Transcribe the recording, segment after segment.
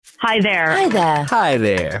Hi there. Hi there. Hi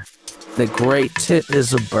there. The great tit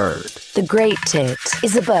is a bird. The great tit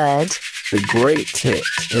is a bird. The great tit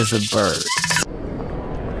is a bird.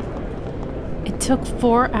 It took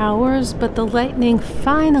 4 hours, but the lightning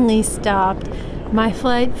finally stopped. My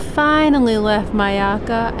flight finally left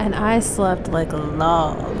Mayaka, and I slept like a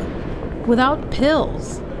log. Without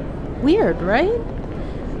pills. Weird, right?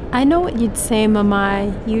 I know what you'd say,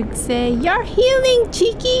 Mamai. You'd say, "You're healing,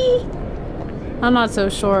 cheeky." I'm not so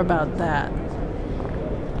sure about that.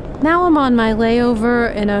 Now I'm on my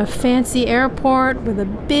layover in a fancy airport with a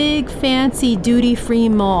big fancy duty-free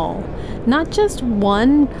mall. Not just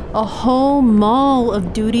one, a whole mall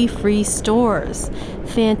of duty-free stores.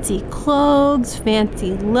 Fancy clothes,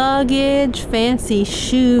 fancy luggage, fancy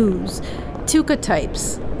shoes. Tuka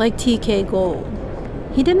types, like TK Gold.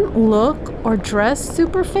 He didn't look or dress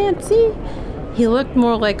super fancy. He looked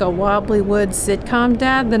more like a Wobblywood sitcom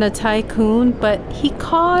dad than a tycoon, but he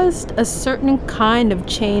caused a certain kind of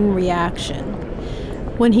chain reaction.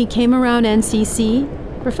 When he came around NCC,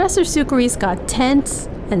 Professor Sucariz got tense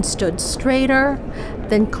and stood straighter.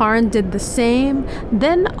 Then Karan did the same.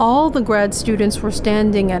 Then all the grad students were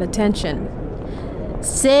standing at attention.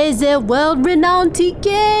 "C'est the world-renowned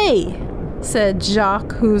TK!" said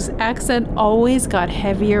Jacques, whose accent always got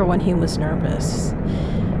heavier when he was nervous.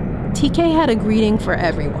 TK had a greeting for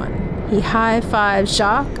everyone. He high-fived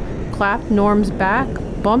Jacques, clapped Norm's back,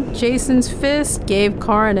 bumped Jason's fist, gave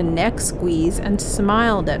Karan a neck squeeze, and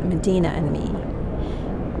smiled at Medina and me.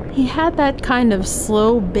 He had that kind of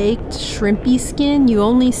slow-baked, shrimpy skin you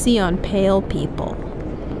only see on pale people.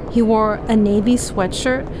 He wore a navy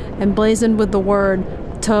sweatshirt emblazoned with the word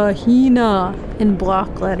Tahina in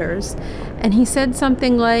block letters, and he said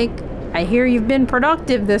something like, "I hear you've been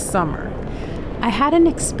productive this summer." I hadn't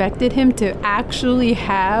expected him to actually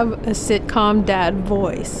have a sitcom dad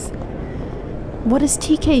voice. "What does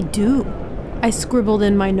TK do?" I scribbled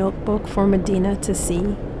in my notebook for Medina to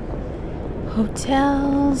see.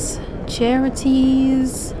 "Hotels,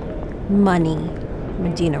 charities, money,"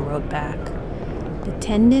 Medina wrote back. The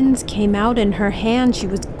tendons came out in her hand. She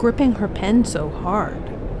was gripping her pen so hard.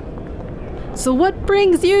 "So what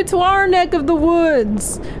brings you to our neck of the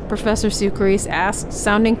woods?" Professor Sucariz asked,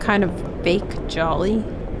 sounding kind of fake jolly.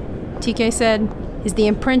 TK said, "Is the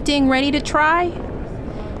imprinting ready to try?"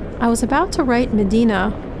 I was about to write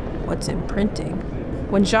Medina, "What's imprinting?"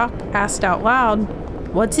 when Jacques asked out loud,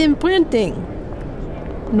 "What's imprinting?"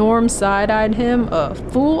 Norm side-eyed him, a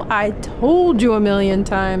 "fool, I told you a million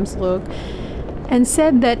times" look, and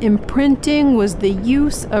said that imprinting was the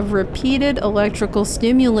use of repeated electrical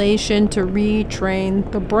stimulation to retrain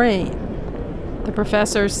the brain. The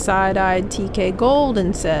professor side-eyed TK Gold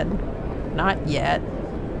and said, "Not yet."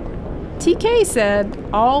 TK said,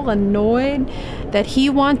 all annoyed, that he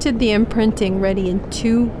wanted the imprinting ready in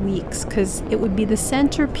 2 weeks because it would be the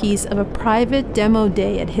centerpiece of a private demo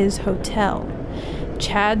day at his hotel.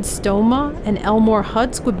 Chad Stoma and Elmore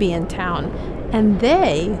Hutz would be in town, and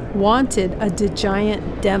they wanted a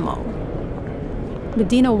giant demo.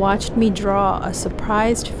 Medina watched me draw a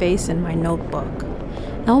surprised face in my notebook.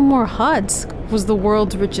 Elmore Hutz was the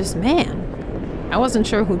world's richest man. I wasn't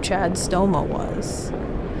sure who Chad Stoma was.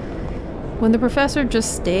 When the professor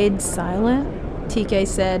just stayed silent, TK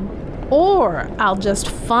said, "Or I'll just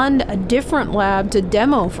fund a different lab to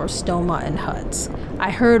demo for Stoma and Hutz. I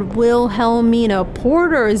heard Wilhelmina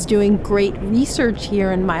Porter is doing great research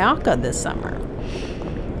here in Mayaka this summer."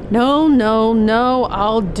 No,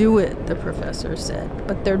 I'll do it," the professor said.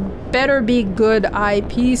 "But there'd better be good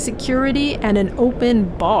IP security and an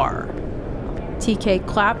open bar." TK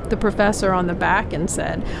clapped the professor on the back and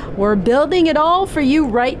said, "We're building it all for you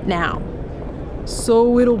right now."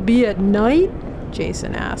 "So it'll be at night?"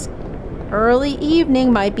 Jason asked. "Early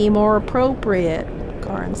evening might be more appropriate,"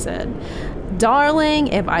 Karan said. "Darling,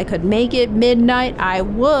 if I could make it midnight, I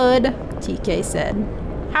would," TK said.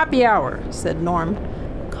 "Happy hour," said Norm.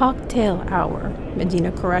 "Cocktail hour,"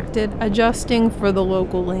 Medina corrected, adjusting for the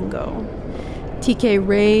local lingo. TK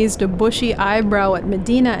raised a bushy eyebrow at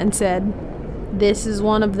Medina and said, "This is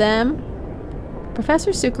one of them?"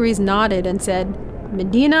 Professor Sucariz nodded and said,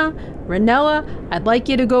 "Medina, Ranella, I'd like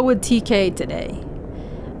you to go with TK today."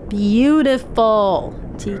 "Beautiful,"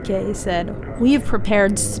 TK said. "We've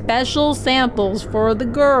prepared special samples for the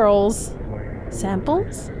girls."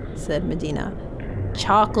 "Samples?" said Medina.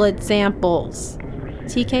 "Chocolate samples."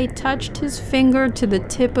 TK touched his finger to the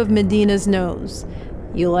tip of Medina's nose.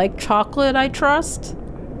 "You like chocolate, I trust?"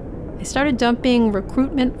 I started dumping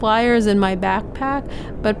recruitment flyers in my backpack,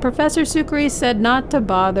 but Professor Sucariz said not to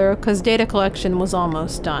bother because data collection was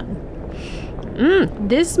almost done.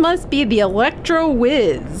 This must be the Electro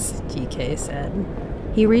Whiz," TK said.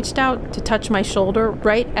 He reached out to touch my shoulder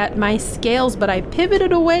right at my scales, but I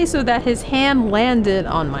pivoted away so that his hand landed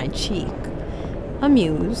on my cheek.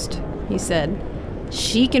 Amused, he said,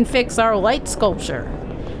 "She can fix our light sculpture."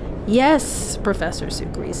 "Yes," Professor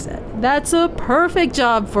Sukri said. "That's a perfect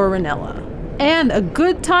job for Ranella. And a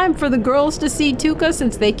good time for the girls to see Tuka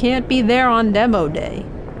since they can't be there on demo day."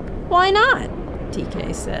 "Why not?"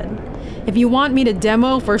 TK said. "If you want me to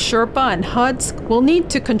demo for Sherpa and Hudsk, we'll need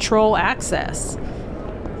to control access.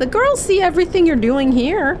 The girls see everything you're doing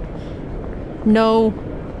here." "No,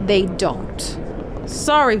 they don't.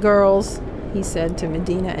 Sorry, girls," he said to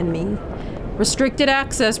Medina and me. "Restricted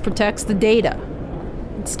access protects the data."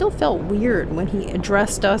 It still felt weird when he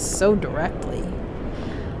addressed us so directly.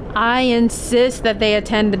 "I insist that they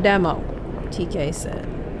attend the demo," TK said.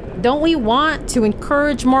 "Don't we want to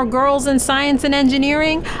encourage more girls in science and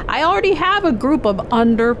engineering? I already have a group of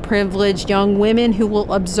underprivileged young women who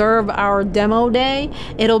will observe our demo day.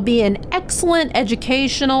 It'll be an excellent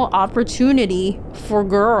educational opportunity for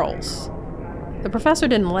girls." The professor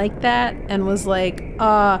didn't like that and was like,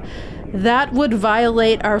 that would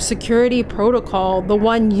violate our security protocol, the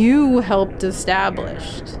one you helped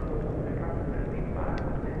establish."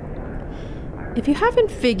 If you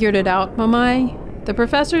haven't figured it out, Mamai, the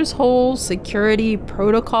professor's whole security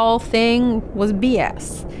protocol thing was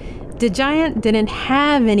BS. The Giant didn't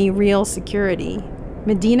have any real security.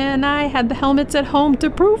 Medina and I had the helmets at home to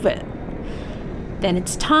prove it. "Then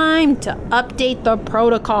it's time to update the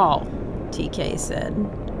protocol," TK said.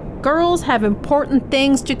 "Girls have important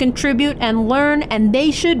things to contribute and learn, and they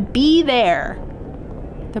should be there."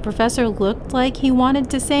 The professor looked like he wanted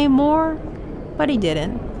to say more, but he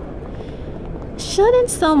didn't. "Shouldn't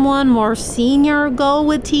someone more senior go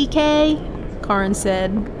with TK?" Karin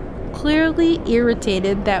said, clearly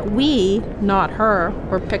irritated that we, not her,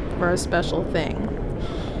 were picked for a special thing.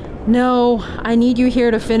 "No, I need you here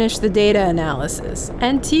to finish the data analysis.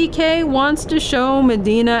 And TK wants to show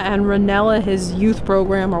Medina and Ranella his youth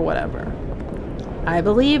program or whatever." "I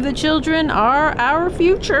believe the children are our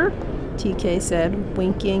future," TK said,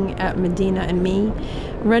 winking at Medina and me,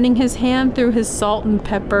 running his hand through his salt and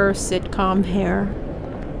pepper sitcom hair.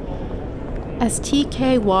 As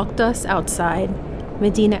TK walked us outside,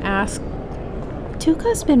 Medina asked,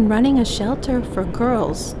 "Tuka's been running a shelter for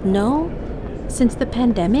girls, no? Since the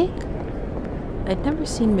pandemic?" I'd never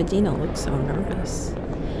seen Medina look so nervous.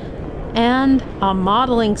 "And a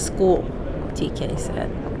modeling school," TK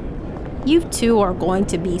said. "You two are going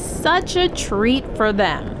to be such a treat for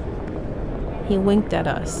them." He winked at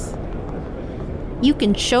us. "You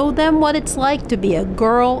can show them what it's like to be a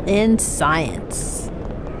girl in science."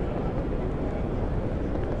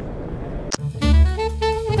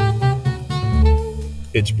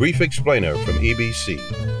 It's Brief Explainer from EBC.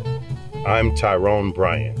 I'm Tyrone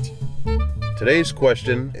Bryant. Today's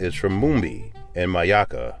question is from Mumbi in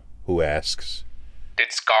Mayaka, who asks,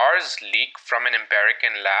 "Did SCARS leak from an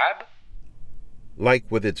Empirican lab?" Like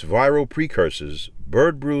with its viral precursors,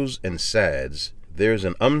 bird brews and SADS, there's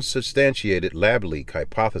an unsubstantiated lab leak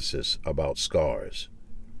hypothesis about SCARS.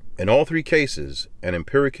 In all three cases, an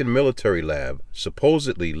Empirican military lab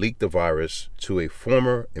supposedly leaked the virus to a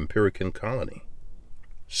former Empirican colony.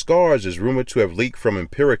 SCARS is rumored to have leaked from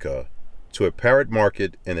Empirica to a parrot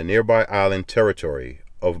market in the nearby island territory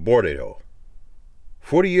of Bordeaux.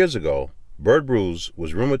 40 years ago, Bird Brews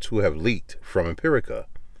was rumored to have leaked from Empirica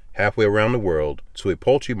halfway around the world to a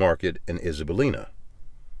poultry market in Isabelina.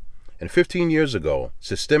 And 15 years ago,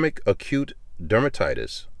 Systemic Acute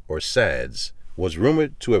Dermatitis, or SADS, was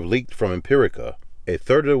rumored to have leaked from Empirica a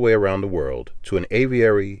third of the way around the world to an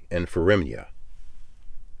aviary in Ferimnia.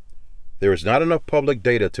 There is not enough public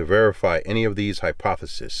data to verify any of these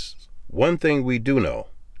hypotheses. One thing we do know,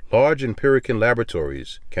 large Empirican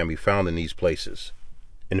laboratories can be found in these places.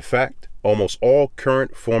 In fact, almost all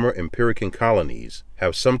current former Empirican colonies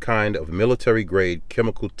have some kind of military-grade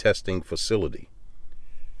chemical testing facility.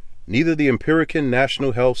 Neither the Empirican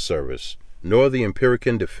National Health Service nor the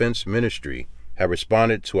Empirican Defense Ministry have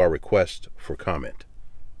responded to our request for comment.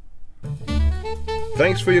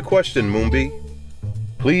 Thanks for your question, Mumbi.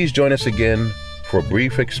 Please join us again for a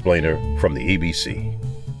brief explainer from the EBC.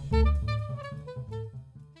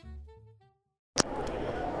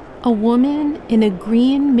 A woman in a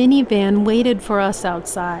green minivan waited for us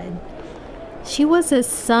outside. She was as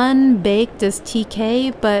sun-baked as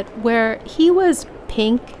TK, but where he was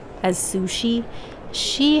pink as sushi,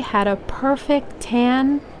 she had a perfect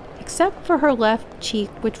tan, except for her left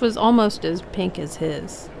cheek, which was almost as pink as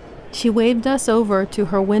his. She waved us over to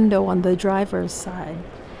her window on the driver's side.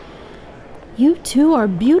 "You two are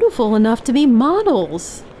beautiful enough to be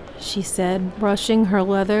models," she said, brushing her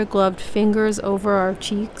leather-gloved fingers over our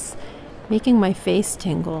cheeks, making my face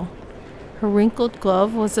tingle. Her wrinkled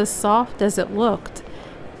glove was as soft as it looked,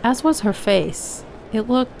 as was her face. It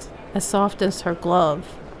looked as soft as her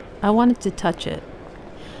glove. I wanted to touch it.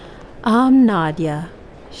 "I'm Nadia,"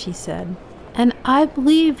 she said, "and I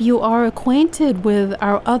believe you are acquainted with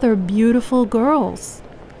our other beautiful girls."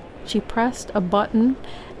 She pressed a button,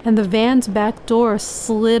 and the van's back door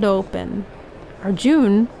slid open.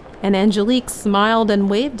 Arjun and Angelique smiled and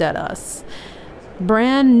waved at us.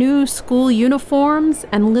 Brand new school uniforms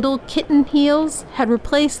and little kitten heels had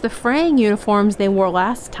replaced the fraying uniforms they wore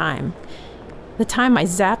last time. The time I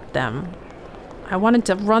zapped them. I wanted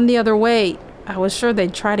to run the other way. I was sure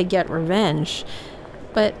they'd try to get revenge.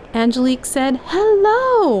 But Angelique said,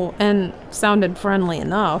 "Hello," and sounded friendly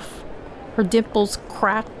enough. Her dimples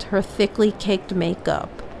cracked her thickly caked makeup.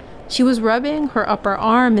 She was rubbing her upper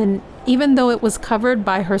arm, and even though it was covered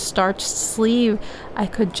by her starched sleeve, I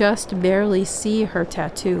could just barely see her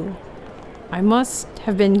tattoo. I must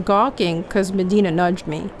have been gawking because Medina nudged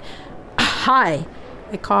me. "Hi,"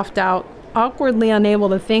 I coughed out, awkwardly unable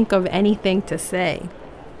to think of anything to say.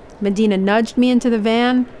 Medina nudged me into the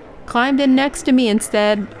van, climbed in next to me and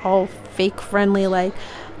said, all fake friendly like,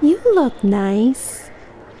 "You look nice."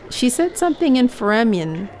 She said something in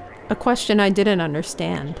Feremian, a question I didn't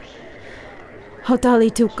understand.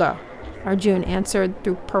 "Hotali Tuka," Arjun answered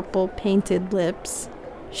through purple painted lips.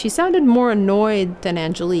 She sounded more annoyed than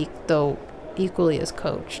Angelique, though equally as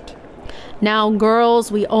coached. "Now,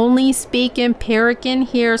 girls, we only speak Empirican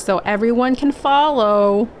here so everyone can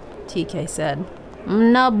follow," TK said.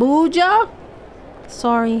 "Nabuja?"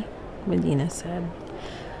 "Sorry," Medina said.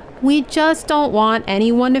 "We just don't want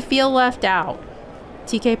anyone to feel left out."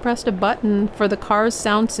 TK pressed a button for the car's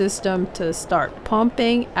sound system to start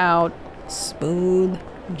pumping out smooth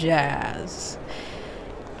jazz.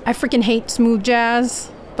 I freaking hate smooth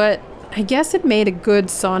jazz, but I guess it made a good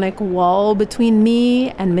sonic wall between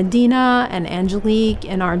me and Medina and Angelique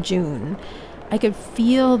and Arjun. I could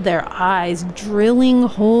feel their eyes drilling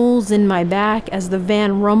holes in my back as the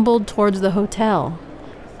van rumbled towards the hotel.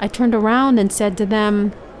 I turned around and said to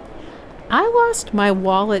them, "I lost my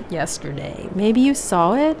wallet yesterday. Maybe you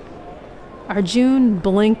saw it?" Arjun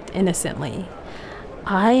blinked innocently.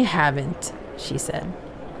 "I haven't," she said.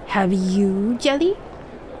 "Have you, Jelly?"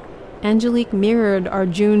 Angelique mirrored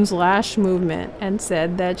Arjun's lash movement and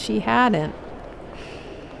said that she hadn't.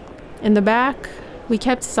 In the back, we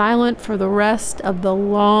kept silent for the rest of the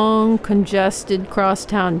long, congested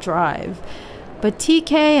crosstown drive. But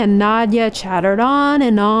TK and Nadia chattered on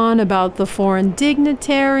and on about the foreign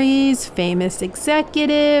dignitaries, famous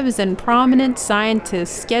executives, and prominent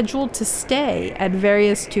scientists scheduled to stay at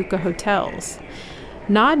various Tuca hotels.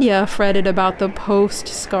 Nadia fretted about the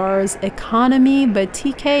post-SCARS economy, but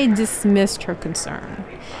TK dismissed her concern.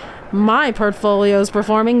 "My portfolio's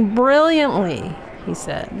performing brilliantly," he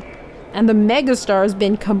said, "and the megastar's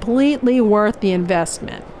been completely worth the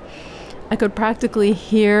investment." I could practically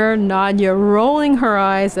hear Nadia rolling her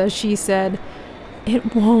eyes as she said,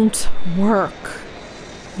 "It won't work."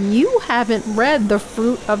 "You haven't read The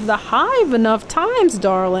Fruit of the Hive enough times,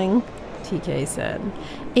 darling," TK said.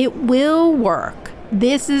 "It will work.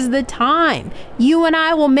 This is the time. You and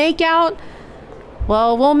I will make out.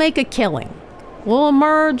 Well, we'll make a killing. We'll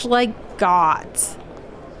emerge like gods."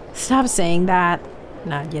 "Stop saying that,"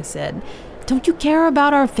 Nadia said. "Don't you care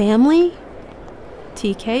about our family?"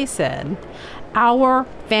 TK said, "Our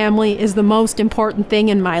family is the most important thing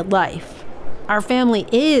in my life. Our family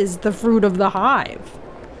is the fruit of the hive."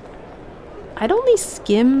 I'd only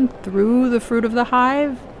skimmed through The Fruit of the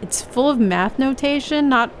Hive. It's full of math notation,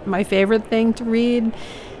 not my favorite thing to read.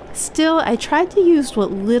 Still, I tried to use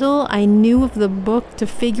what little I knew of the book to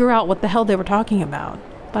figure out what the hell they were talking about,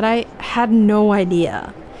 but I had no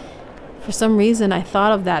idea. For some reason, I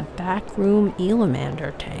thought of that backroom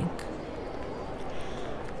Elamander tank.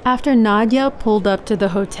 After Nadia pulled up to the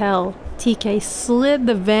hotel, TK slid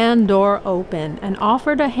the van door open and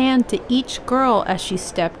offered a hand to each girl as she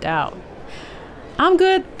stepped out. "I'm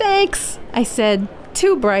good, thanks," I said,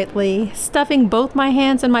 too brightly, stuffing both my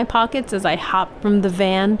hands in my pockets as I hopped from the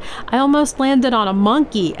van. I almost landed on a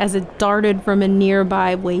monkey as it darted from a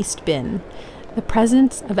nearby waste bin. The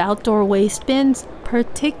presence of outdoor waste bins,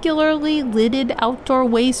 particularly lidded outdoor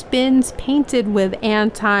waste bins painted with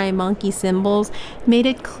anti-monkey symbols, made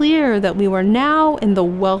it clear that we were now in the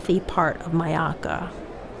wealthy part of Mayaka.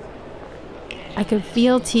 I could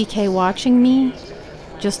feel TK watching me,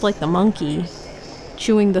 just like the monkey,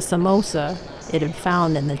 chewing the samosa it had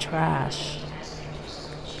found in the trash.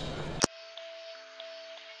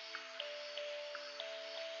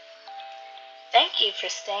 Thank you for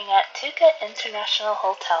staying at Tuca International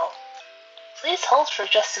Hotel. Please hold for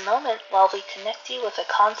just a moment while we connect you with a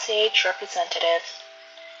concierge representative.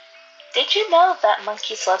 Did you know that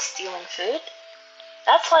monkeys love stealing food?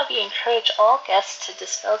 That's why we encourage all guests to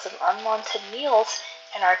dispose of unwanted meals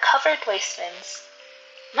in our covered waste bins.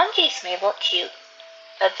 Monkeys may look cute,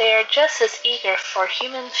 but they are just as eager for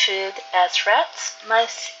human food as rats,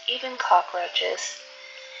 mice, even cockroaches.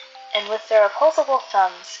 And with their opposable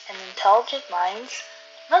thumbs and intelligent minds,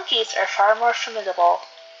 monkeys are far more formidable.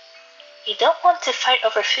 You don't want to fight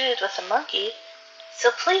over food with a monkey, so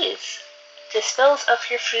please, dispose of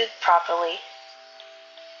your food properly.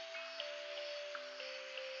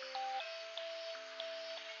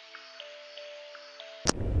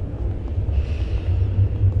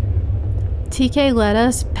 TK led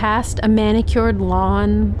us past a manicured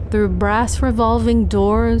lawn, through brass revolving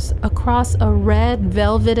doors, across a red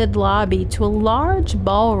velveted lobby to a large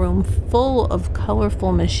ballroom full of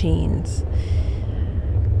colorful machines.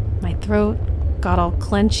 My throat got all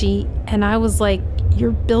clenchy, and I was like,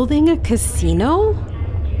 "You're building a casino?"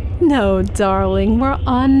 "No, darling, we're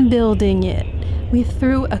unbuilding it. We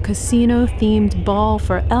threw a casino-themed ball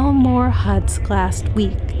for Elmore Huts last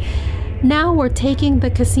week. Now we're taking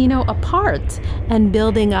the casino apart and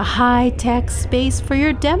building a high-tech space for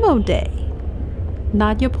your demo day."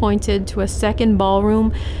 Nadia pointed to a second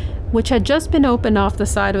ballroom, which had just been opened off the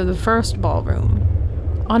side of the first ballroom.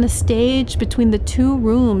 On a stage between the two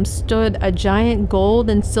rooms stood a giant gold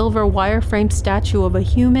and silver wireframe statue of a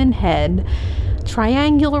human head,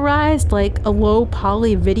 triangularized like a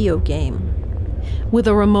low-poly video game. With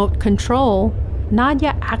a remote control,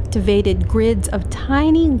 Nadia activated grids of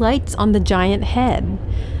tiny lights on the giant head.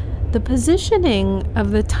 The positioning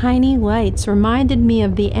of the tiny lights reminded me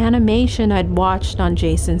of the animation I'd watched on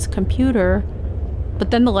Jason's computer,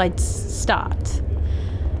 but then the lights stopped.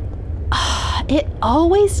 "It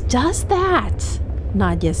always does that,"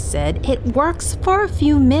 Nadia said. "It works for a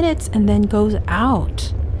few minutes and then goes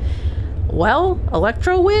out." "Well,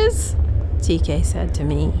 Electro Whiz," TK said to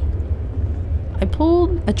me. I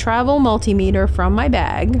pulled a travel multimeter from my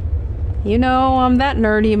bag, you know, I'm that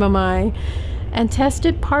nerdy, Mamai, and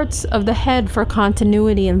tested parts of the head for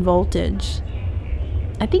continuity and voltage.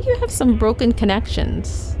 "I think you have some broken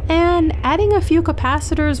connections, and adding a few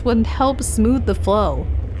capacitors would help smooth the flow."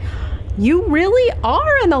 "You really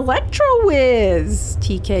are an Electro Whiz,"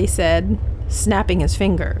 TK said, snapping his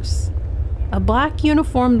fingers. A black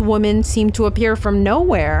uniformed woman seemed to appear from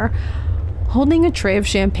nowhere, holding a tray of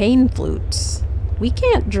champagne flutes. "We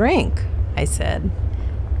can't drink," I said.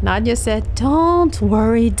 Nadia said, "Don't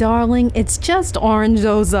worry, darling, it's just orange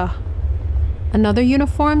Oza." Another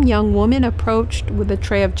uniformed young woman approached with a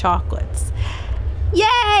tray of chocolates.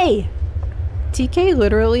 "Yay!" TK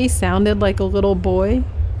literally sounded like a little boy.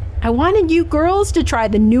 "I wanted you girls to try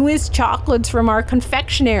the newest chocolates from our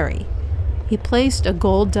confectionery." He placed a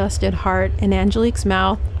gold-dusted heart in Angelique's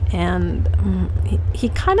mouth, and he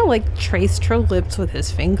kind of like traced her lips with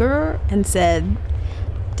his finger and said,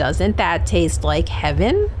 "Doesn't that taste like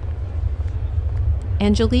heaven?"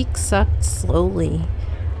 Angelique sucked slowly,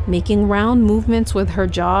 making round movements with her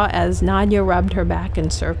jaw as Nadia rubbed her back in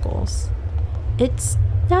circles. "It's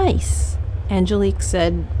nice," Angelique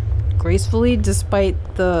said gracefully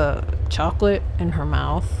despite the chocolate in her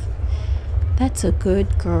mouth. "That's a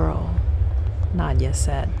good girl," Nadia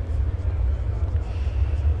said.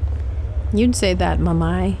 "You'd say that,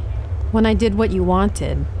 Mamai, when I did what you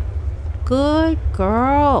wanted." "Good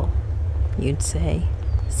girl," you'd say.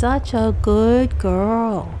 "Such a good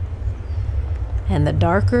girl." "And the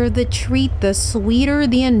darker the treat, the sweeter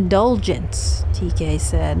the indulgence," TK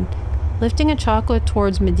said, lifting a chocolate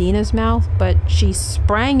towards Medina's mouth, but she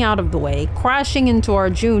sprang out of the way, crashing into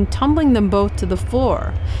Arjun, tumbling them both to the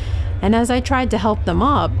floor. And as I tried to help them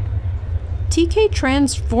up, TK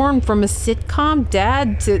transformed from a sitcom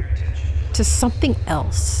dad to something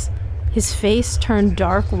else. His face turned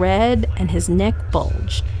dark red and his neck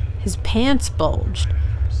bulged. His pants bulged.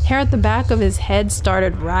 Hair at the back of his head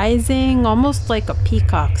started rising, almost like a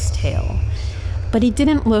peacock's tail. But he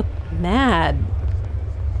didn't look mad.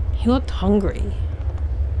 He looked hungry.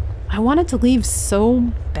 I wanted to leave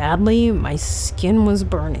so badly, my skin was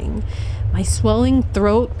burning. My swelling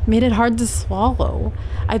throat made it hard to swallow.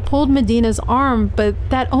 I pulled Medina's arm, but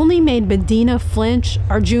that only made Medina flinch,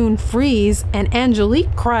 Arjun freeze, and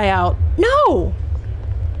Angelique cry out, "No!"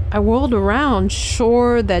 I whirled around,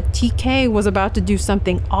 sure that TK was about to do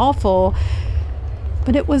something awful,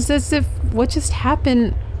 but it was as if what just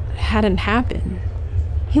happened hadn't happened.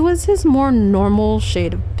 He was his more normal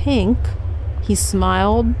shade of pink. He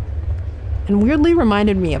smiled and weirdly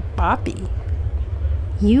reminded me of Poppy.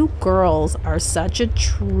 You girls are such a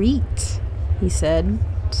treat, he said,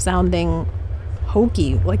 sounding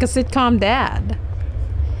hokey, like a sitcom dad.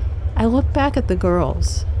 I looked back at the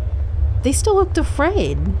girls. They still looked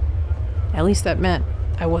afraid. At least that meant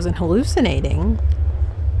I wasn't hallucinating.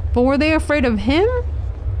 But were they afraid of him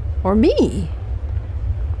or me?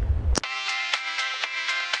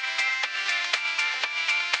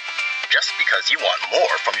 Just because you want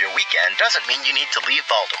more from your weekend doesn't mean you need to leave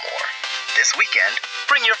Baltimore. This weekend,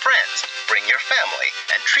 bring your friends, bring your family,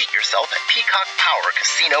 and treat yourself at Peacock Power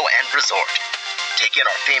Casino and Resort. Take in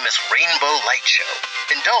our famous Rainbow Light Show,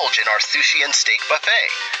 indulge in our sushi and steak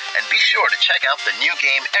buffet, and be sure to check out the new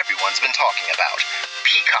game everyone's been talking about,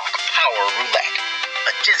 Peacock Power Roulette.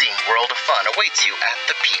 A dizzying world of fun awaits you at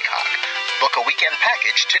the Peacock. Book a weekend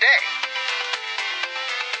package today.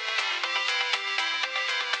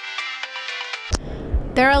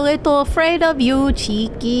 They're a little afraid of you,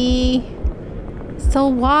 Cheeky. So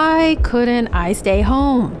why couldn't I stay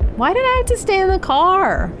home? Why did I have to stay in the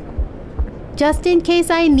car? Just in case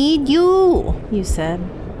I need you, you said.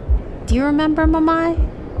 Do you remember, Mamai?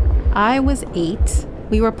 I was 8.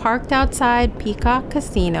 We were parked outside Peacock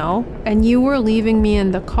Casino, and you were leaving me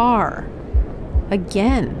in the car.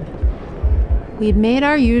 Again. We'd made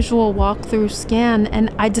our usual walk-through scan,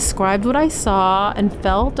 and I described what I saw and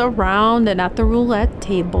felt around and at the roulette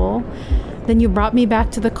table. Then you brought me back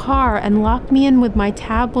to the car and locked me in with my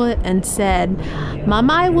tablet and said,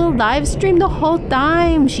 Mamai will live stream the whole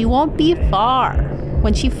time. She won't be far.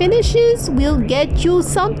 When she finishes, we'll get you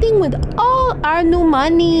something with all our new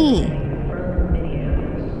money.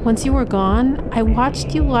 Once you were gone, I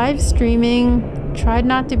watched you live streaming, tried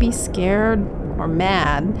not to be scared or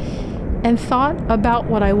mad, and thought about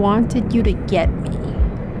what I wanted you to get me.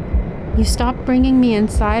 You stopped bringing me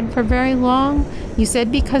inside for very long. You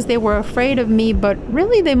said because they were afraid of me, but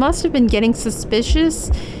really they must have been getting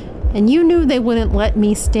suspicious, and you knew they wouldn't let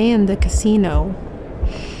me stay in the casino.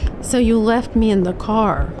 So you left me in the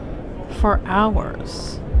car for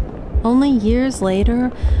hours. Only years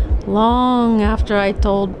later, long after I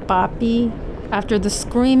told Papi, after the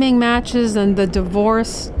screaming matches and the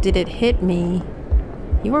divorce, did it hit me.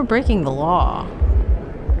 You were breaking the law.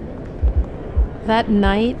 That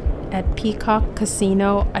night at Peacock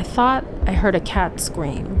Casino, I thought I heard a cat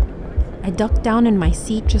scream. I ducked down in my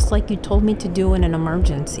seat just like you told me to do in an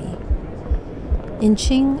emergency.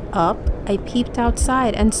 Inching up, I peeped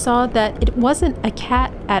outside and saw that it wasn't a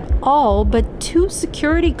cat at all, but 2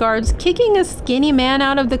 security guards kicking a skinny man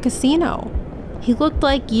out of the casino. He looked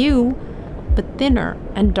like you, but thinner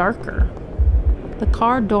and darker. The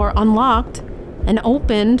car door unlocked and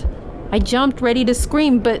opened. I jumped ready to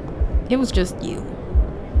scream, but it was just you.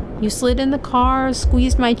 You slid in the car,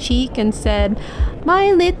 squeezed my cheek, and said,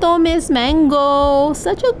 My little Miss Mango,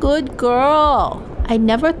 such a good girl. I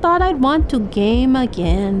never thought I'd want to game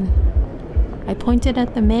again. I pointed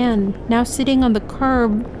at the man, now sitting on the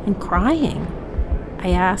curb and crying.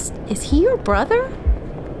 I asked, Is he your brother?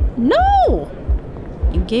 No!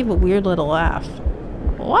 You gave a weird little laugh.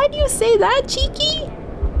 Why do you say that, Cheeky?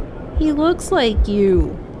 He looks like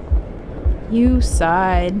you. You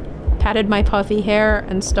sighed, patted my puffy hair,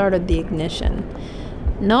 and started the ignition.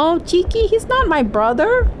 No, Cheeky, he's not my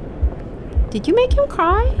brother. Did you make him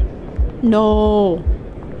cry? No.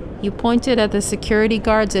 You pointed at the security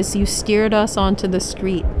guards as you steered us onto the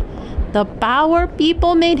street. The power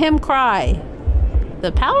people made him cry.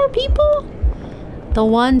 The power people? The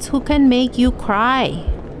ones who can make you cry.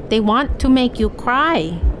 They want to make you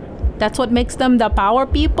cry. That's what makes them the power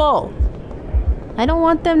people. I don't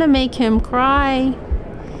want them to make him cry.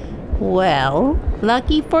 Well,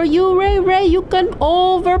 lucky for you, Ray Ray, you can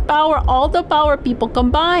overpower all the power people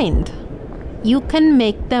combined. You can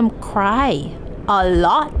make them cry. A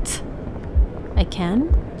lot. I can?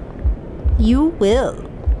 You will.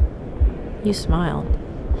 You smiled.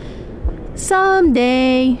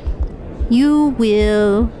 Someday, you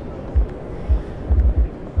will.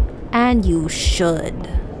 And you should.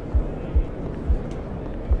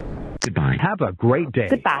 Goodbye. Have a great day.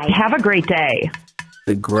 Goodbye. Have a great day.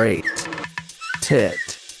 The great tit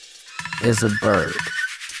is a bird.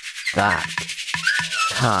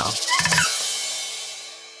 .com